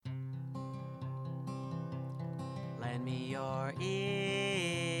Lend me your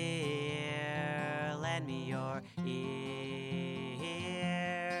ear, lend me your ear,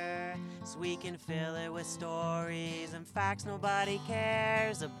 so we can fill it with stories and facts nobody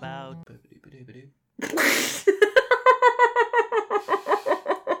cares about.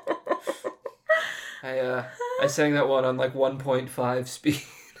 I sang that one on like 1.5 speed.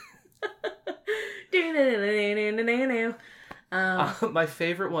 My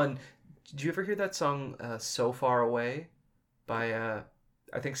favorite one. Did you ever hear that song "So Far Away" by I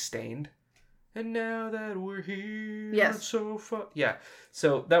think Stained? And now that we're here, yes, so far. Yeah.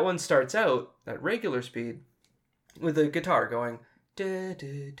 So that one starts out at regular speed with the guitar going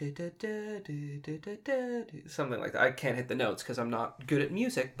something like that. I can't hit the notes because I'm not good at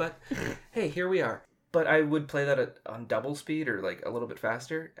music, but hey, here we are. But I would play that on double speed or like a little bit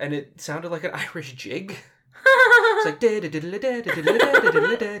faster, and it sounded like an Irish jig. It's like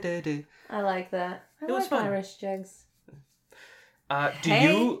I like that. It was fun. Irish jigs. Do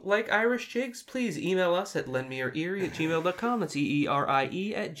you like Irish jigs? Please email us at lendmeyorerie@gmail.com. That's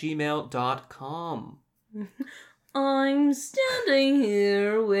EERIE@gmail.com. I'm standing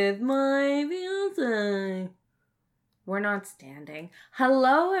here with my fiance. We're not standing.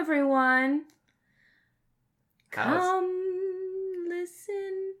 Hello, everyone. Come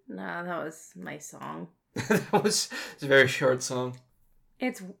listen. No, that was my song. It's a very short song.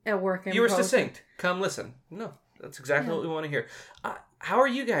 It's a work in You were progress. succinct. Come listen. No, that's exactly what we want to hear. How are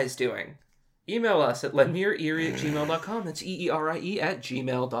you guys doing? Email us at lendmeyorerie@gmail.com. That's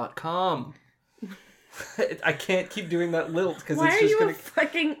EERIE@gmail.com. I can't keep doing that lilt because it's just Why are you a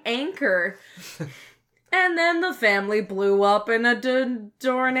fucking anchor? And then the family blew up in a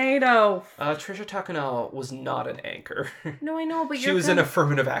tornado. Trisha Takano was not an anchor. No, I know, but she was an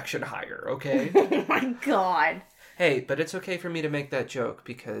affirmative action hire, okay? Oh my god. Hey, but it's okay for me to make that joke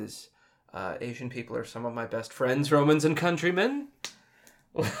because Asian people are some of my best friends, Romans and countrymen.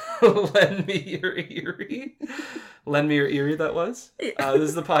 Lend me your Erie. Lend me your Erie, that was. This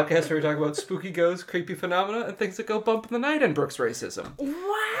is the podcast where we talk about spooky ghosts, creepy phenomena, and things that go bump in the night and Brooke's racism.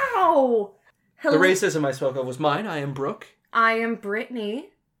 Wow. Hello. The racism I spoke of was mine. I am Brooke. I am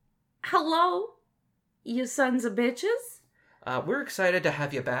Brittany. Hello, you sons of bitches. We're excited to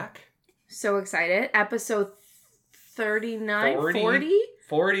have you back. So excited. Episode 39, 40?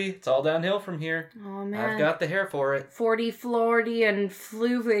 40. It's all downhill from here. Oh, man. I've got the hair for it. 40, Flordy, and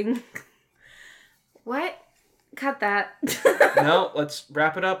fluving. What? Cut that. No, let's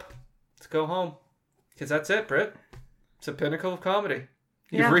wrap it up. Let's go home. Because that's it, Britt. It's a pinnacle of comedy.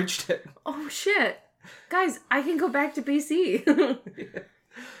 You've reached it. Oh, shit. Guys, I can go back to BC.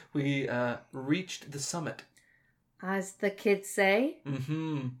 We reached the summit. As the kids say.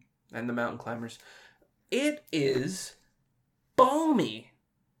 Mm-hmm. And the mountain climbers. It is balmy.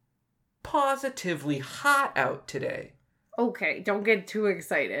 Positively hot out today. Okay, don't get too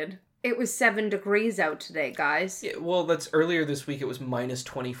excited. It was 7 degrees out today, guys. Yeah, well, that's earlier this week. It was minus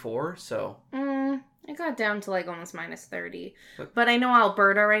 24, so... It got down to like almost minus 30. But I know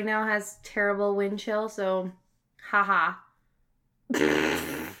Alberta right now has terrible wind chill, so haha.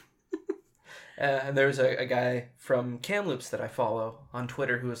 And there's a guy from Kamloops that I follow on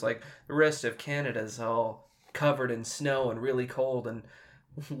Twitter who was like, the rest of Canada's all covered in snow and really cold, and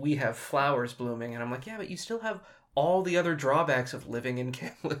we have flowers blooming. And I'm like, yeah, but you still have all the other drawbacks of living in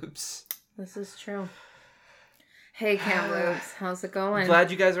Kamloops. This is true. Hey, Kamloops, how's it going?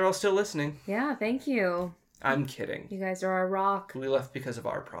 Glad you guys are all still listening. Yeah, thank you. I'm kidding. You guys are a rock. We left because of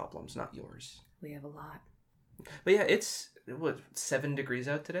our problems, not yours. We have a lot. But yeah, it's, 7 degrees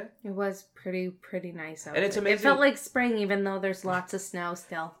out today? It was pretty nice out. And it's amazing. It felt like spring, even though there's lots of snow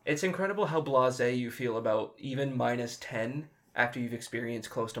still. It's incredible how blasé you feel about even minus 10 after you've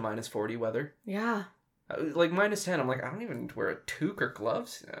experienced close to minus 40 weather. Yeah. Like, minus 10, I'm like, I don't even wear a toque or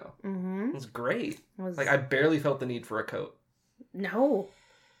gloves now. Mm-hmm. It was great. Like, I barely felt the need for a coat. No.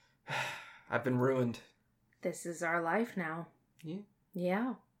 I've been ruined. This is our life now. Yeah.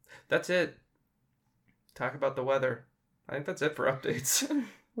 Yeah. That's it. Talk about the weather. I think that's it for updates.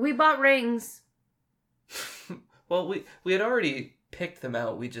 We bought rings. Well, we had already picked them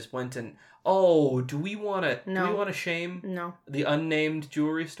out. We just went and... Oh, do we want to shame the unnamed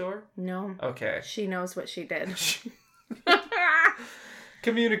jewelry store? No. Okay. She knows what she did.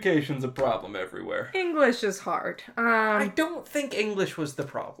 Communication's a problem everywhere. English is hard. I don't think English was the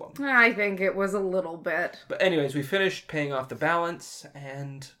problem. I think it was a little bit. But anyways, we finished paying off the balance,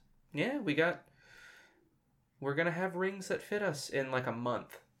 and yeah, we're gonna have rings that fit us in like a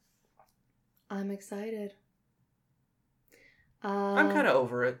month. I'm excited. I'm kind of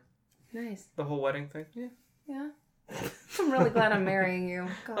over it. Nice. The whole wedding thing. Yeah. Yeah. I'm really glad I'm marrying you.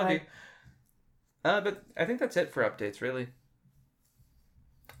 God. Okay. But I think that's it for updates, really.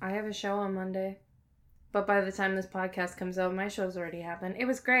 I have a show on Monday. But by the time this podcast comes out, my show's already happened. It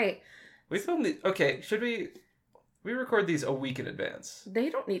was great. We filmed the... Okay, should we... We record these a week in advance. They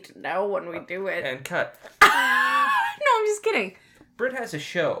don't need to know when we do it. And cut. No, I'm just kidding. Britt has a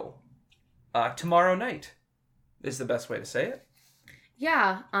show tomorrow night, is the best way to say it.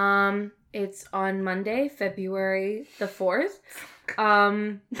 Yeah, it's on Monday, February the 4th.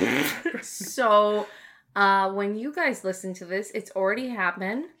 So, when you guys listen to this, it's already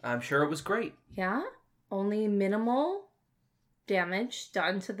happened. I'm sure it was great. Yeah, only minimal damage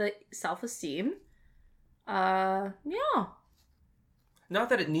done to the self-esteem. Yeah. Not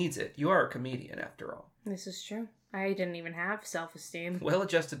that it needs it. You are a comedian, after all. This is true. I didn't even have self-esteem.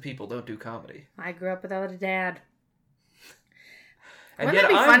 Well-adjusted people don't do comedy. I grew up without a dad. And Wouldn't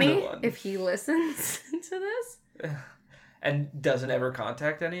yet it be I'm funny the one. if he listens to this? And doesn't ever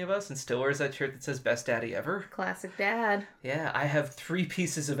contact any of us and still wears that shirt that says best daddy ever? Classic dad. Yeah, I have 3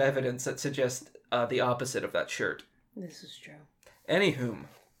 pieces of evidence that suggest the opposite of that shirt. This is true. Anywhom,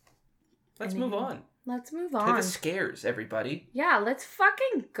 let's move on. Let's move To on. the scares, everybody. Yeah, let's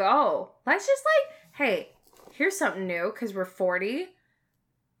fucking go. Let's just hey, here's something new because we're 40.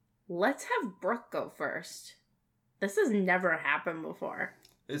 Let's have Brooke go first. This has never happened before.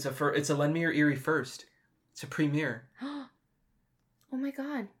 It's a Lend Me Your Erie first. It's a premiere. Oh my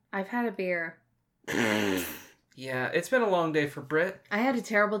god. I've had a beer. Yeah, it's been a long day for Britt. I had a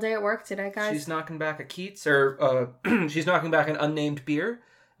terrible day at work today, guys. She's knocking back a Keats, or she's knocking back an unnamed beer.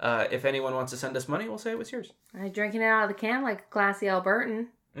 If anyone wants to send us money, we'll say it was yours. I'm drinking it out of the can like a classy Albertan.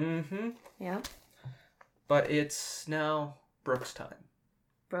 Mm-hmm. Yeah. But it's now Brooke's time.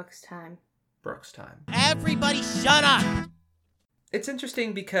 Brooke's time. Brooke's time. Everybody shut up! It's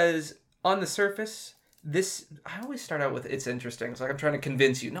interesting because on the surface, I always start out with it's interesting. It's like I'm trying to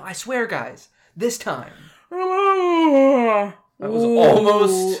convince you. No, I swear, guys. This time. That was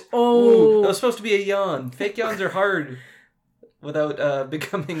almost... Oh. That was supposed to be a yawn. Fake yawns are hard without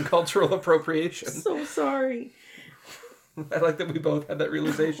becoming cultural appropriation. So sorry. I like that we both had that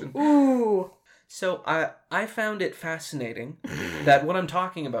realization. Ooh. So I found it fascinating that what I'm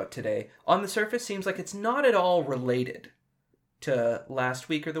talking about today, on the surface, seems like it's not at all related to last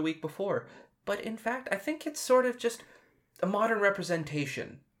week or the week before. But in fact, I think it's sort of just a modern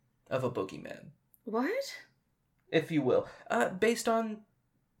representation of a boogeyman. What? If you will. Based on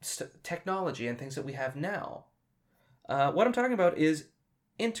technology and things that we have now. What I'm talking about is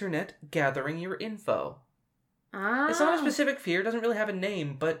internet gathering your info. Ah. It's not a specific fear, it doesn't really have a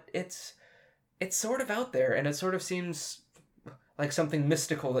name, but it's sort of out there, and it sort of seems like something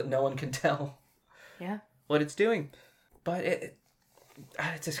mystical that no one can tell what it's doing. But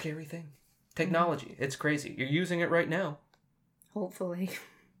it's a scary thing. Technology, It's crazy. You're using it right now. Hopefully.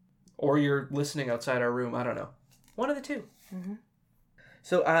 Or you're listening outside our room, I don't know. One of the two. Mm-hmm.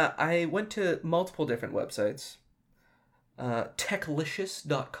 So I went to multiple different websites.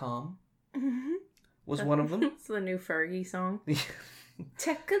 Techlicious.com was one of them. It's the new Fergie song.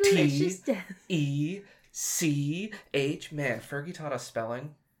 Techalicious death. T-E-C-H. Man, Fergie taught us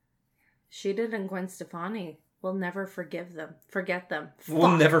spelling. She did in Gwen Stefani. We'll never forget them. We'll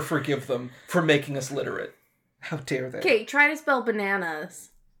Fuck. never forgive them for making us literate. How dare they? Okay, try to spell bananas.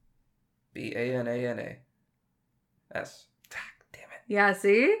 B-A-N-A-N-A. S. Damn it. Yeah,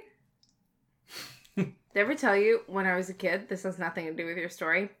 see? Did I ever tell you when I was a kid? This has nothing to do with your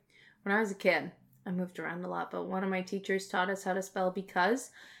story. When I was a kid, I moved around a lot, but one of my teachers taught us how to spell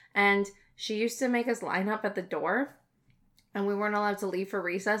because, and she used to make us line up at the door, and we weren't allowed to leave for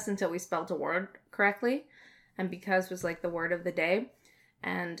recess until we spelled a word correctly, and because was like the word of the day,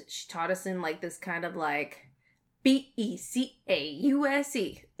 and she taught us in like this kind of like B-E-C-A-U-S-E,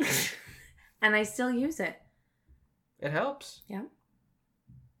 and I still use it. It helps. Yep.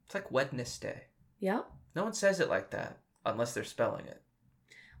 It's like Wednesday. Yep. No one says it like that unless they're spelling it.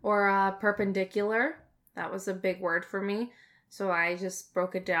 Or perpendicular. That was a big word for me. So I just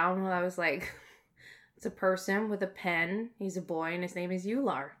broke it down. I was like, it's a person with a pen. He's a boy and his name is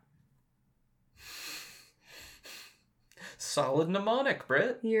Eular. Solid mnemonic,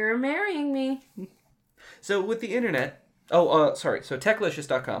 Britt. You're marrying me. So with the internet... so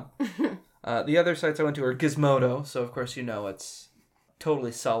techlicious.com. The other sites I went to are Gizmodo. So of course you know it's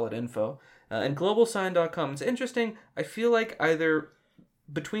totally solid info. And globalsign.com. It's interesting. I feel like either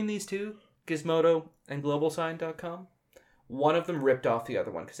between these two, Gizmodo and globalsign.com, one of them ripped off the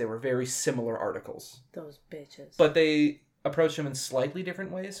other one because they were very similar articles. Those bitches. But they approached them in slightly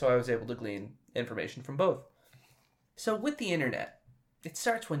different ways, so I was able to glean information from both. So with the internet, it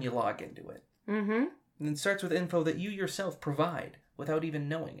starts when you log into it. Mm-hmm. And it starts with info that you yourself provide without even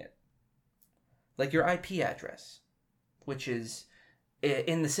knowing it. like your IP address, which is,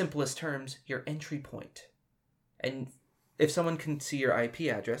 in the simplest terms, your entry point. And if someone can see your IP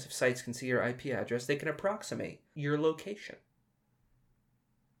address, if sites can see your IP address, they can approximate your location.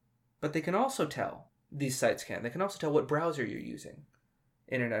 But they can also tell, these sites can, they can also tell what browser you're using.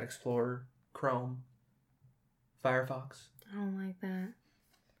 Internet Explorer, Chrome, Firefox. I don't like that.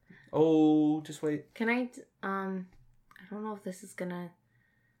 Oh, just wait. Can I don't know if this is gonna...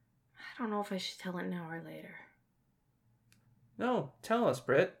 I don't know if I should tell it now or later. No, tell us,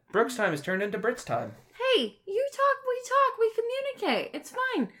 Britt. Brooke's time has turned into Britt's time. Hey, you talk, we communicate. It's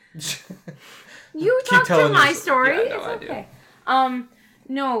fine. You talk to telling my your- story. Yeah, no, It's I okay. do.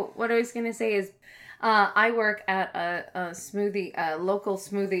 No, what I was gonna say is, I work at a local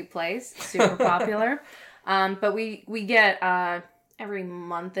smoothie place, super popular. But we get every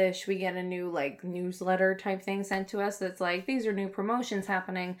month-ish we get a new like newsletter type thing sent to us that's like, these are new promotions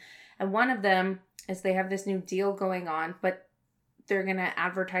happening, and one of them is they have this new deal going on, but they're gonna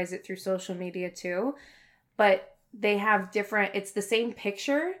advertise it through social media too. But they have different, it's the same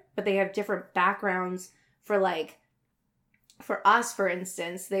picture, but they have different backgrounds for like, for us, for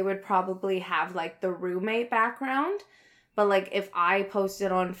instance, they would probably have like the roommate background. But like if I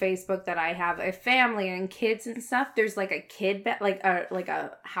posted on Facebook that I have a family and kids and stuff, there's like a kid, like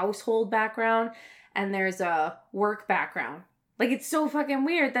a household background, and there's a work background. Like it's so fucking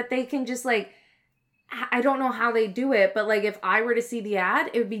weird that they can just like, I don't know how they do it, but like if I were to see the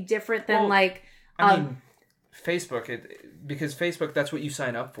ad, it would be different than like. I mean, Facebook, because Facebook, that's what you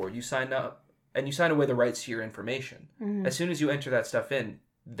sign up for. You sign up and you sign away the rights to your information. Mm-hmm. As soon as you enter that stuff in,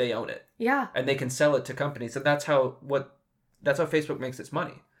 they own it. Yeah. And they can sell it to companies. And that's how Facebook makes its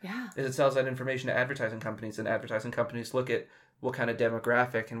money. Yeah. Is it sells that information to advertising companies, and advertising companies look at what kind of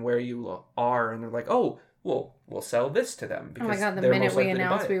demographic and where you are, and they're like, oh, well, we'll sell this to them. Oh my God, the they're minute most we likely to buy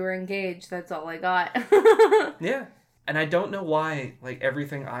announced it. we were engaged, that's all I got. Yeah. And I don't know why, like,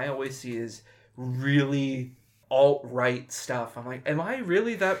 everything I always see is really alt-right stuff. I'm like, am I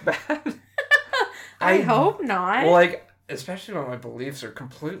really that bad? I hope not. Well, like, especially when my beliefs are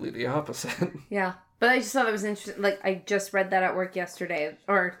completely the opposite. Yeah. But I just thought it was interesting. Like, I just read that at work yesterday,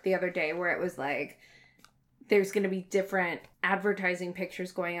 or the other day, where it was like, there's going to be different advertising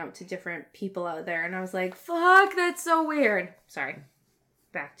pictures going out to different people out there. And I was like, fuck, that's so weird. Sorry.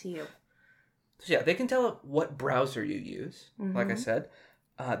 Back to you. So yeah, they can tell what browser you use, like I Mhm. said.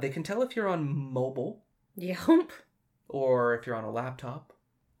 They can tell if you're on mobile Yep. or if you're on a laptop.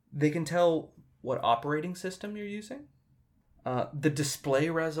 They can tell what operating system you're using. The display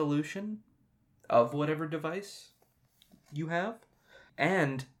resolution of whatever device you have.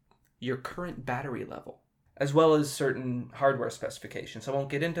 And your current battery level, as well as certain hardware specifications. I won't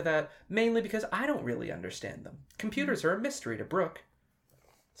get into that, mainly because I don't really understand them. Computers are a mystery to Brooke.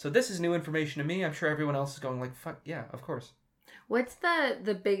 So this is new information to me. I'm sure everyone else is going like, fuck, yeah, of course. What's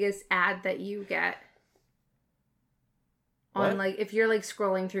the biggest ad that you get on, What? like, if you're, like,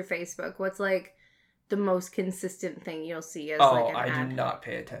 scrolling through Facebook, what's, like, the most consistent thing you'll see as, Oh, like, an I ad? do not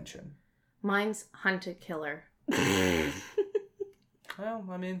pay attention. Mine's Hunt a Killer. Well,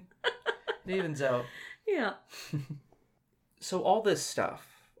 I mean, it evens out. Yeah. So all this stuff,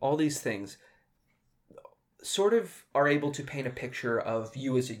 all these things, sort of are able to paint a picture of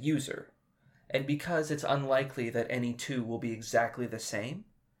you as a user. And because it's unlikely that any two will be exactly the same,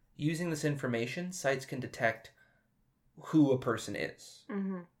 using this information, sites can detect who a person is.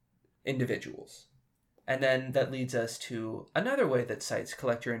 Mm-hmm. Individuals. And then that leads us to another way that sites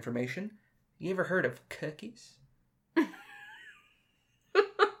collect your information. You ever heard of cookies?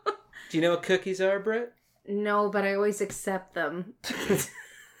 Do you know what cookies are, Britt? No, but I always accept them.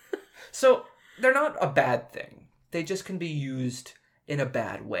 So, they're not a bad thing. They just can be used in a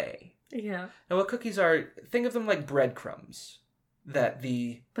bad way. Yeah. Now, what cookies are, think of them like breadcrumbs. That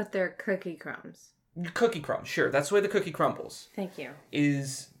the... But they're cookie crumbs. Cookie crumbs, sure. That's the way the cookie crumbles. Thank you.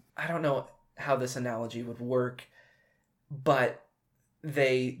 Is, I don't know how this analogy would work, but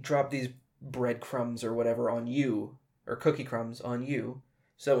they drop these breadcrumbs or whatever on you, or cookie crumbs on you,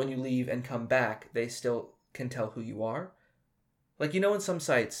 so when you leave and come back, they still can tell who you are. Like, you know in some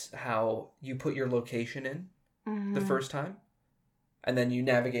sites how you put your location in Mm-hmm. the first time, and then you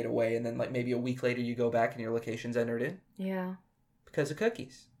navigate away, and then like maybe a week later you go back and your location's entered in? Yeah. Because of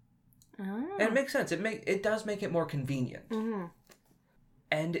cookies. Oh. And it makes sense. It does make it more convenient. Mm-hmm.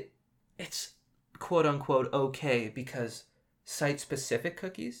 And it's quote-unquote okay because site-specific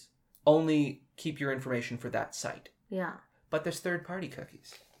cookies only keep your information for that site. Yeah. But there's third-party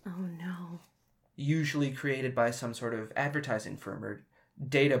cookies, Oh, no. usually created by some sort of advertising firm or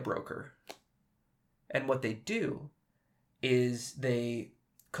data broker. And what they do is they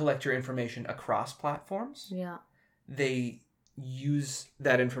collect your information across platforms. Yeah. They use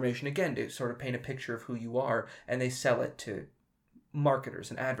that information again to sort of paint a picture of who you are, and they sell it to marketers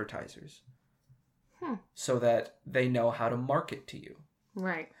and advertisers so that they know how to market to you.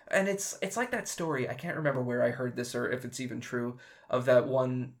 Right. And it's like that story, I can't remember where I heard this or if it's even true, of that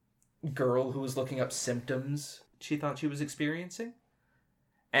one girl who was looking up symptoms she thought she was experiencing,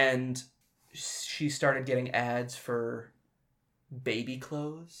 and she started getting ads for baby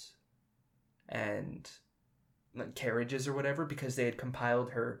clothes and like carriages or whatever because they had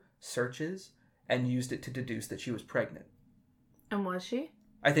compiled her searches and used it to deduce that she was pregnant. And was she?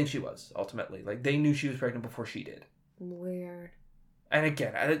 I think she was, ultimately. Like, they knew she was pregnant before she did. Weird. And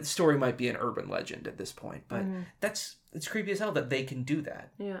again, the story might be an urban legend at this point, but it's creepy as hell that they can do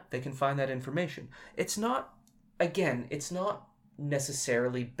that. Yeah. They can find that information. It's not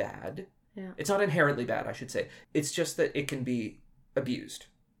necessarily bad. Yeah. It's not inherently bad, I should say. It's just that it can be abused.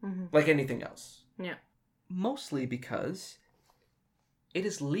 Like anything else. Yeah. Mostly because it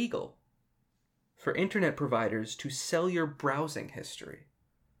is legal for internet providers to sell your browsing history.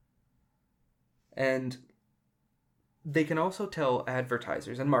 And they can also tell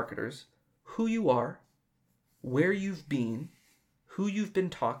advertisers and marketers who you are, where you've been, who you've been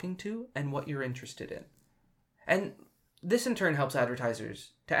talking to, and what you're interested in. And this in turn helps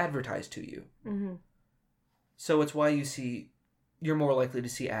advertisers to advertise to you. So it's why you're more likely to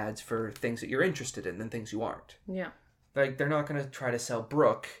see ads for things that you're interested in than things you aren't. Yeah. Like, they're not going to try to sell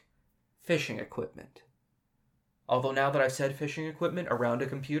Brooke fishing equipment. Although now that I've said fishing equipment around a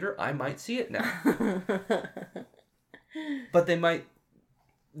computer, I might see it now. But they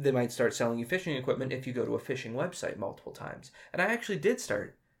might start selling you fishing equipment if you go to a fishing website multiple times. And I actually did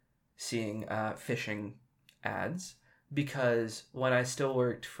start seeing fishing ads because when I still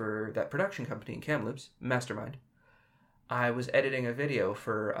worked for that production company in Kamloops, Mastermind, I was editing a video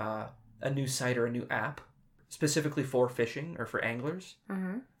for a new site or a new app specifically for fishing or for anglers.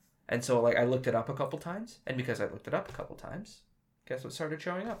 And so, like, I looked it up a couple times, and because I looked it up a couple times, guess what started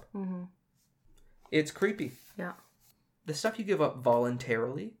showing up? It's creepy. Yeah. The stuff you give up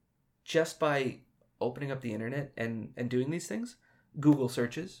voluntarily, just by opening up the internet and doing these things, Google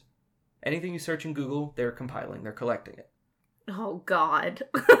searches. Anything you search in Google, they're compiling, they're collecting it. Oh, God.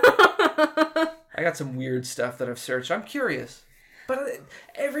 I got some weird stuff that I've searched. I'm curious. But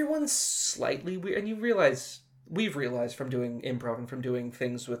everyone's slightly weird, and we've realized from doing improv and from doing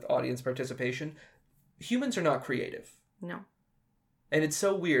things with audience participation, humans are not creative. No. And it's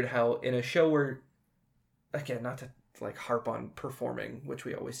so weird how in a show where, again, not to like harp on performing, which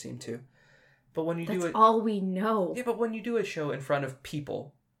we always seem to, but when you do it... That's all we know. Yeah, but when you do a show in front of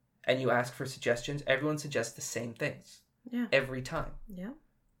people and you ask for suggestions, everyone suggests the same things. Yeah. Every time. Yeah.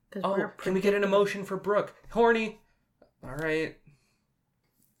 Can we get an emotion for Brooke? Horny. All right.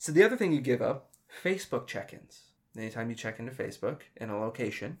 So the other thing you give up, Facebook check-ins. Anytime you check into Facebook in a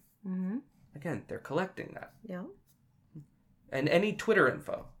location, again, they're collecting that. Yeah. And any Twitter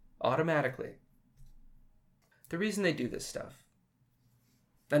info, automatically. The reason they do this stuff,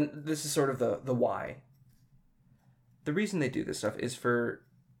 and this is sort of the why. The reason they do this stuff is for,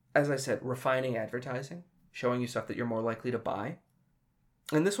 as I said, refining advertising, showing you stuff that you're more likely to buy.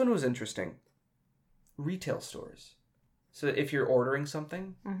 And this one was interesting. Retail stores. So if you're ordering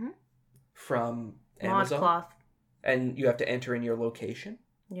something from Amazon, ModCloth. and you have to enter in your location,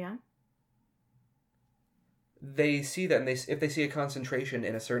 Yeah. they see that, and if they see a concentration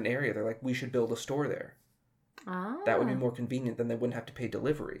in a certain area, they're like, we should build a store there. That would be more convenient, than they wouldn't have to pay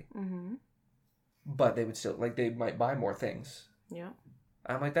delivery. But they would still, like, they might buy more things. Yeah.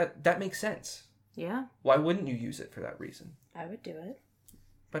 I'm like, that makes sense. Yeah. Why wouldn't you use it for that reason? I would do it.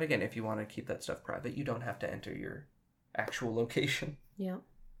 But again, if you want to keep that stuff private, you don't have to enter your actual location. Yeah.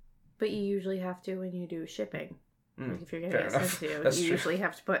 But you usually have to when you do shipping. Like if you're getting it sent to you, That's you true. usually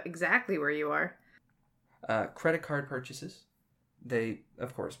have to put exactly where you are. Credit card purchases. They,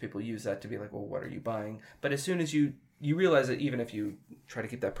 of course, people use that to be like, well, what are you buying? But as soon as you realize that even if you try to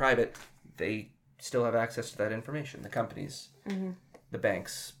keep that private, they still have access to that information. The companies, the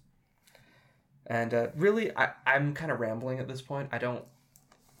banks. And really, I'm kind of rambling at this point. I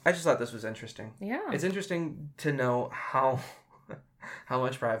just thought this was interesting. Yeah. It's interesting to know how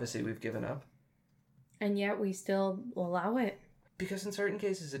much privacy we've given up. And yet we still allow it. Because in certain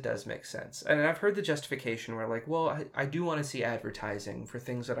cases it does make sense. And I've heard the justification where like, well, I do want to see advertising for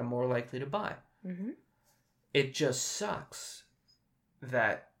things that I'm more likely to buy. It just sucks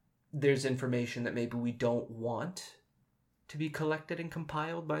that there's information that maybe we don't want to be collected and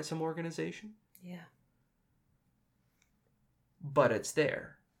compiled by some organization. Yeah. But it's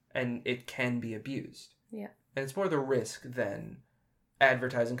there. And it can be abused. Yeah. And it's more the risk than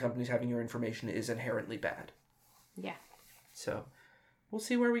advertising companies having your information is inherently bad. Yeah. So, we'll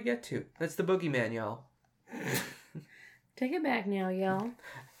see where we get to. That's the boogeyman, y'all. Take it back now, y'all.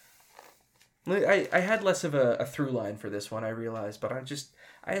 I had less of a through line for this one, I realized, but I just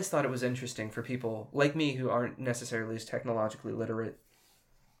thought it was interesting for people like me who aren't necessarily as technologically literate.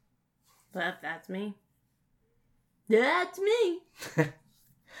 That's me. That's me.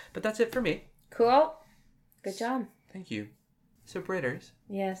 But that's it for me. Cool. Good job. Thank you. So, Britters,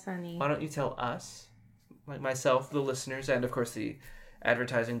 Yes, honey. why don't you tell us, like myself, the listeners, and of course the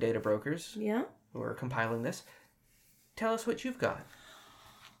advertising data brokers Yeah? who are compiling this, tell us what you've got.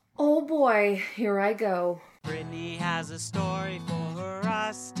 Oh boy, here I go. Brittany has a story for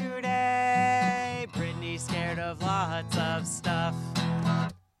us today. Brittany's scared of lots of stuff.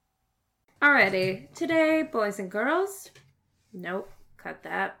 Alrighty, today, boys and girls. Nope, cut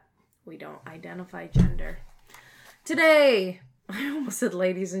that. We don't identify gender. Today, I almost said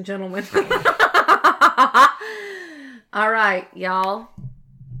ladies and gentlemen. Alright, y'all.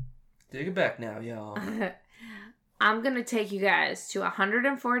 Dig it back now, y'all. I'm going to take you guys to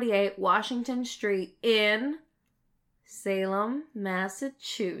 148 Washington Street in Salem,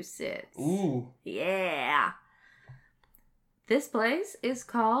 Massachusetts. Ooh. Yeah. This place is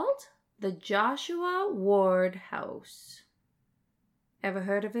called the Joshua Ward House. Ever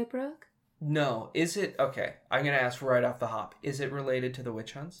heard of it, Brooke? No. Is it... Okay, I'm going to ask right off the hop. Is it related to the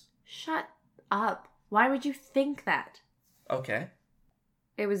witch hunts? Shut up. Why would you think that? Okay.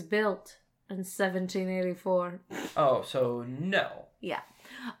 It was built in 1784. Oh, so no. Yeah.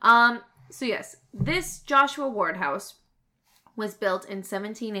 So yes, this Joshua Ward House was built in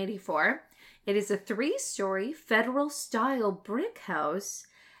 1784. It is a 3-story federal-style brick house,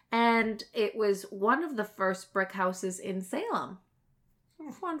 and it was one of the first brick houses in Salem.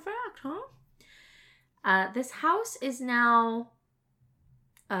 Fun fact, huh? This house is now,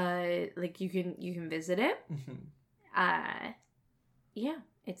 like you can visit it. Yeah,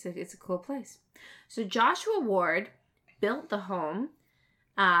 it's a cool place. So Joshua Ward built the home,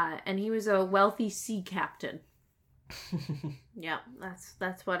 and he was a wealthy sea captain. Yeah,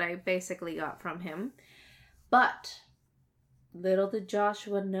 that's what I basically got from him. But little did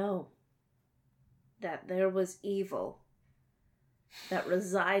Joshua know that there was evil that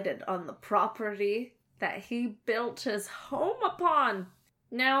resided on the property that he built his home upon.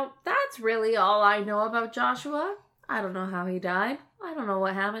 Now, that's really all I know about Joshua. I don't know how he died. I don't know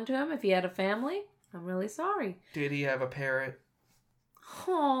what happened to him. If he had a family, I'm really sorry. Did he have a parrot?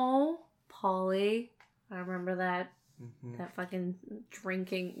 Oh, Polly. I remember that. Mm-hmm. That fucking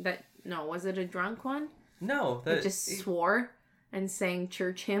drinking. No, was it a drunk one? No. That just swore and sang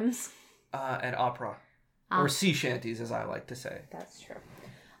church hymns. And opera. Or sea shanties, as I like to say. That's true.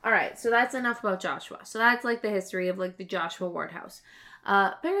 All right, so that's enough about Joshua. So that's like the history of like the Joshua Ward House.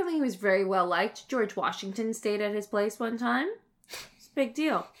 Apparently he was very well liked. George Washington stayed at his place one time. It's a big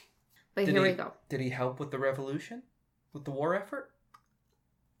deal. But here we go. Did he help with the revolution? With the war effort?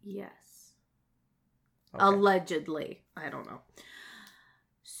 Yes. Okay. Allegedly. I don't know.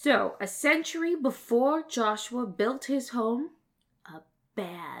 So, a century before Joshua built his home, a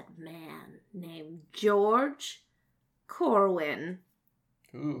bad man named George Corwin.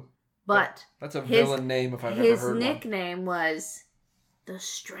 Ooh. But that's a villain name if I've ever heard one. His nickname was the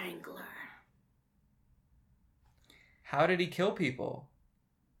Strangler. How did he kill people?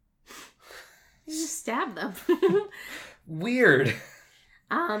 He just stabbed them. Weird.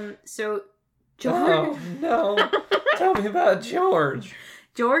 So George. Oh, no. Tell me about George.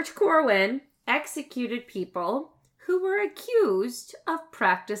 George Corwin executed people who were accused of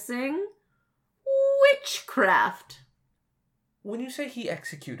practicing witchcraft. When you say he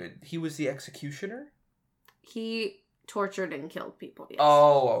executed, he was the executioner? He tortured and killed people, yes.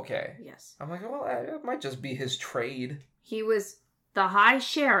 Oh, okay. Yes. I'm like, well, it might just be his trade. He was the High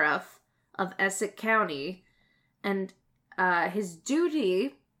Sheriff of Essex County, and his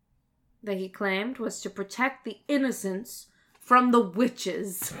duty that he claimed was to protect the innocents from the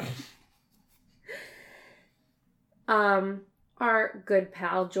witches. Our good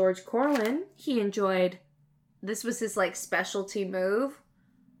pal George Corwin, he enjoyed, this was his like specialty move,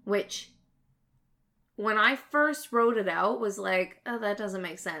 which when I first wrote it out was like, oh, that doesn't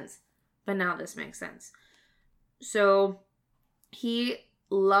make sense. But now this makes sense. So he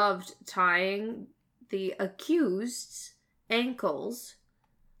loved tying the accused's ankles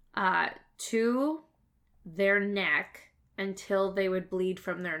to their neck until they would bleed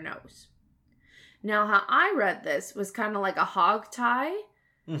from their nose. Now, how I read this was kind of like a hog tie.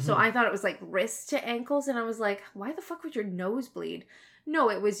 Mm-hmm. So I thought it was like wrist to ankles. And I was like, why the fuck would your nose bleed?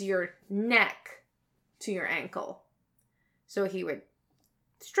 No, it was your neck to your ankle. So he would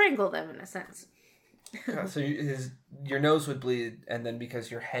strangle them in a sense. God, so your nose would bleed, and then because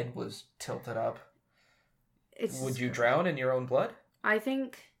your head was tilted up, would you drown in your own blood? I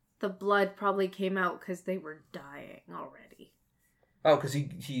think the blood probably came out because they were dying already. Oh, because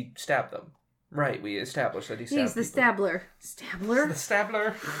he stabbed them. Right, we established that he stabbed He's the people. stabler. Stabler? The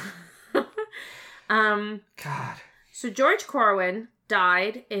stabler. God. So George Corwin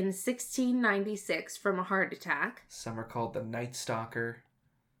died in 1696 from a heart attack. Some are called the Night Stalker.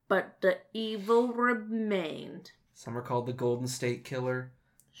 But the evil remained. Some are called the Golden State Killer.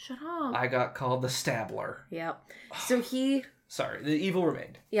 Shut up. I got called the Stabler. Yep. So he... Sorry, the evil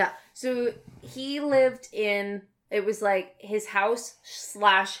remained. Yeah. So he lived in... It was like his house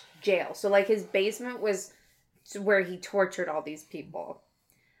 / jail. So like his basement was where he tortured all these people.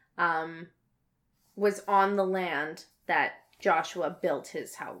 Was on the land that Joshua built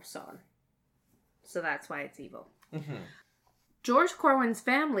his house on. So that's why it's evil. Mm-hmm. George Corwin's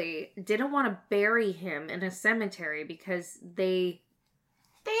family didn't want to bury him in a cemetery because they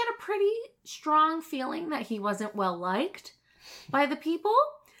had a pretty strong feeling that he wasn't well liked by the people.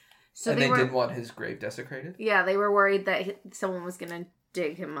 So and they didn't want his grave desecrated? Yeah, they were worried that someone was going to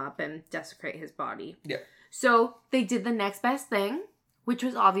dig him up and desecrate his body. Yeah. So they did the next best thing, which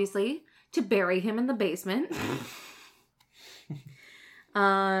was obviously to bury him in the basement.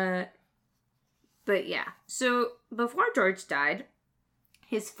 But yeah, so before George died,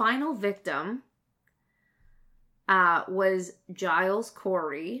 his final victim was Giles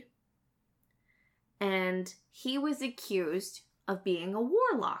Corey, and he was accused of being a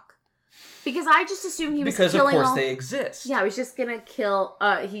warlock. Because I just assumed he was killing Because of course they exist. Yeah, I was just gonna kill,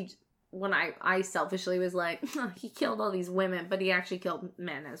 when I selfishly was like, he killed all these women, but he actually killed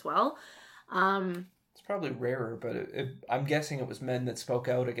men as well. It's probably rarer, but I'm guessing it was men that spoke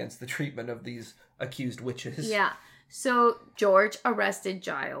out against the treatment of these accused witches. Yeah. So George arrested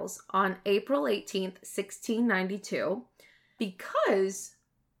Giles on April 18th, 1692, because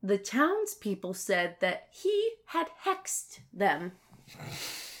the townspeople said that he had hexed them.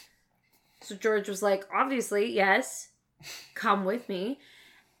 So George was like, obviously, yes, come with me.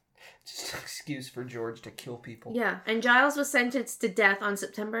 Just an excuse for George to kill people. Yeah, and Giles was sentenced to death on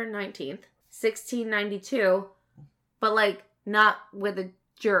September 19th, 1692, but like not with a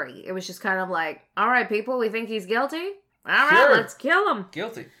jury. It was just kind of like, all right, people, we think he's guilty. All right, Sure. let's kill him.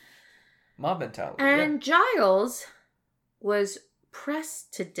 Guilty. Mob mentality. And Giles was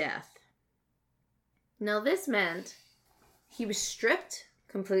pressed to death. Now this meant he was stripped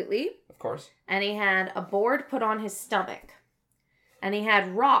completely. Of course. And he had a board put on his stomach. And he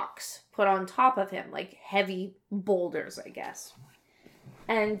had rocks put on top of him, like heavy boulders, I guess.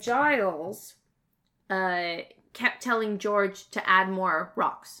 And Giles kept telling George to add more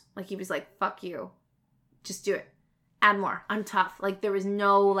rocks. Like, he was like, fuck you. Just do it. Add more. I'm tough. Like, there was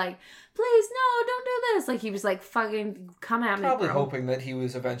no, like, please, no, don't do this. Like, he was like, fucking come at me, Probably bro. hoping that he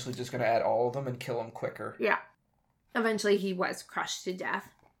was eventually just going to add all of them and kill him quicker. Yeah. Eventually, he was crushed to death.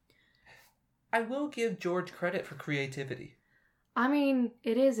 I will give George credit for creativity. I mean,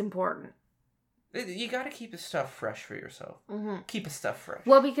 it is important. You got to keep his stuff fresh for yourself. Mm-hmm. Keep his stuff fresh.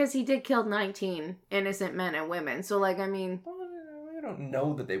 Well, because he did kill 19 innocent men and women. So, like, I mean... Well, I don't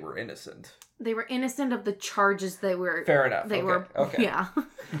know that they were innocent. They were innocent of the charges they were... Fair enough. They okay. were... Okay. Yeah.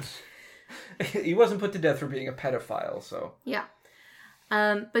 He wasn't put to death for being a pedophile, so... Yeah.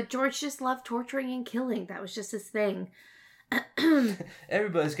 But George just loved torturing and killing. That was just his thing.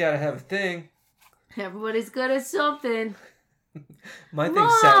 Everybody's got to have a thing. Everybody's good at something. My thing's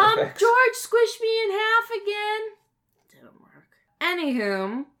Mom, sound effects. George squished me in half again. Didn't work.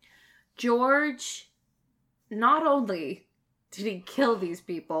 Anywho, George, not only did he kill these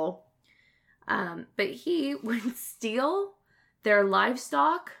people, but he would steal their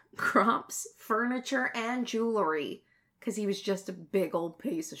livestock, crops, furniture, and jewelry. Because he was just a big old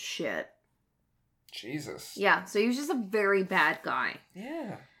piece of shit. Jesus. Yeah, so he was just a very bad guy.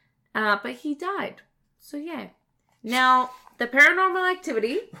 Yeah. But he died. So, yeah. Now, the Paranormal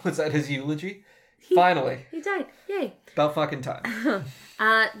Activity... Was that his eulogy? Finally. He died. Yay. About fucking time.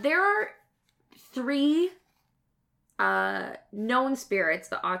 There are 3 known spirits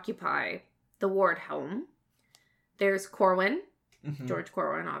that occupy the Ward home. There's Corwin. Mm-hmm. George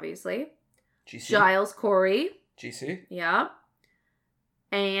Corwin, obviously. GC. Giles Corey. GC. Yeah.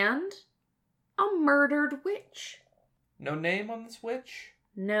 And a murdered witch. No name on this witch?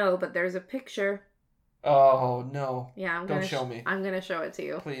 No, but there's a picture. Oh, no. Yeah, Don't show me. I'm going to show it to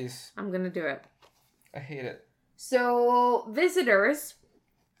you. Please. I'm going to do it. I hate it. So, visitors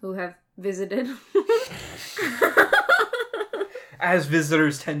who have visited As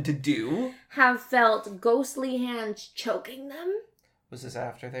visitors tend to do. have felt ghostly hands choking them. Was this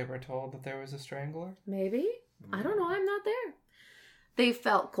after they were told that there was a strangler? Maybe. I don't know. I'm not there. They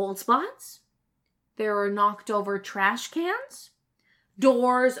felt cold spots. There were knocked over trash cans.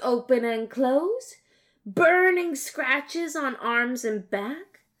 Doors open and close. Burning scratches on arms and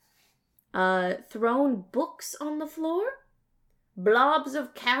back. Thrown books on the floor. Blobs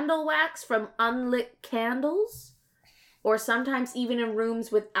of candle wax from unlit candles. Or sometimes even in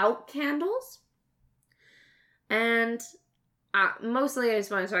rooms without candles. And mostly I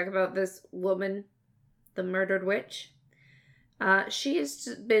just want to talk about this woman, the murdered witch. She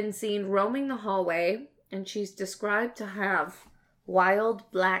has been seen roaming the hallway, and she's described to have wild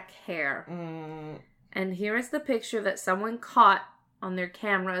black hair. And here is the picture that someone caught on their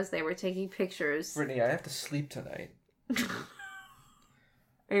cameras. They were taking pictures. Brittany, I have to sleep tonight.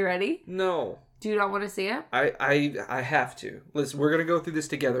 Are you ready? No. Do you not want to see it? I have to. Listen, we're going to go through this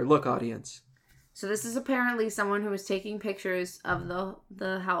together. Look, audience. So this is apparently someone who was taking pictures of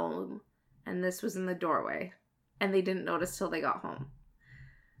the home, and this was in the doorway. And they didn't notice till they got home.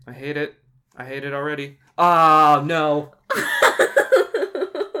 I hate it. I hate it already. Ah, no.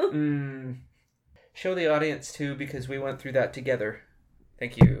 Show the audience too, because we went through that together.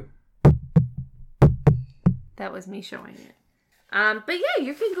 Thank you. That was me showing it. But yeah,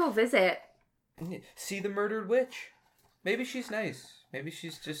 you can go visit. See the murdered witch. Maybe she's nice. Maybe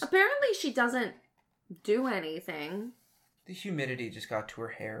she's just... Apparently she doesn't do anything. The humidity just got to her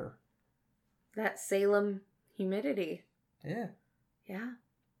hair. That Salem humidity. Yeah. Yeah.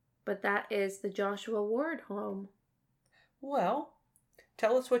 But that is the Joshua Ward home. Well,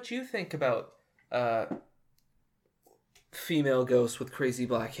 tell us what you think about female ghosts with crazy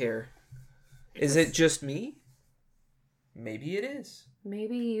black hair. Is it just me? Maybe it is.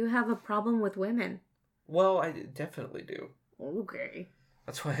 Maybe you have a problem with women. Well, I definitely do. Okay.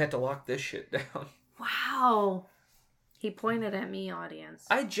 That's why I had to lock this shit down. Wow. He pointed at me, audience.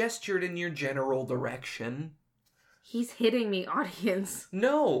 I gestured in your general direction. He's hitting me, audience.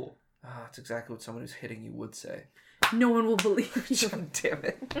 No. That's exactly what someone who's hitting you would say. No one will believe you. Damn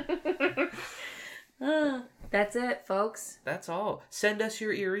it. That's it, folks. That's all. Send us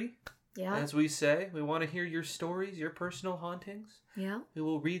your eerie. Yeah. As we say, we want to hear your stories, your personal hauntings. Yeah. We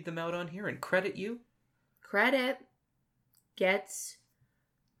will read them out on here and credit you. Credit gets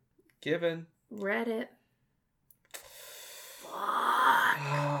given. Reddit. Fuck.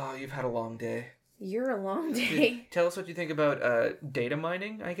 Oh, you've had a long day. You're a long day. Tell us what you think about data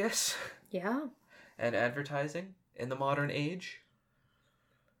mining, I guess. Yeah. And advertising in the modern age.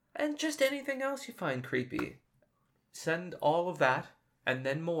 And just anything else you find creepy. Send all of that, and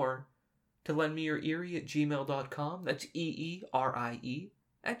then more, to lendmeyourerie@gmail.com. That's EERIE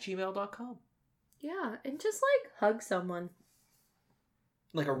 @gmail.com. Yeah, and just like hug someone.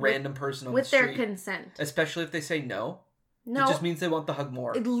 Like a random person on the with street. their consent. Especially if they say no. No. It just means they want the hug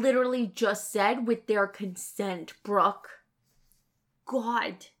more. It literally just said with their consent, Brooke.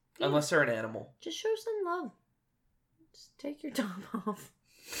 God. Unless they're an animal. Just show some love. Just take your top off.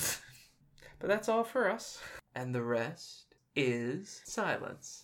 But that's all for us. And the rest is silence.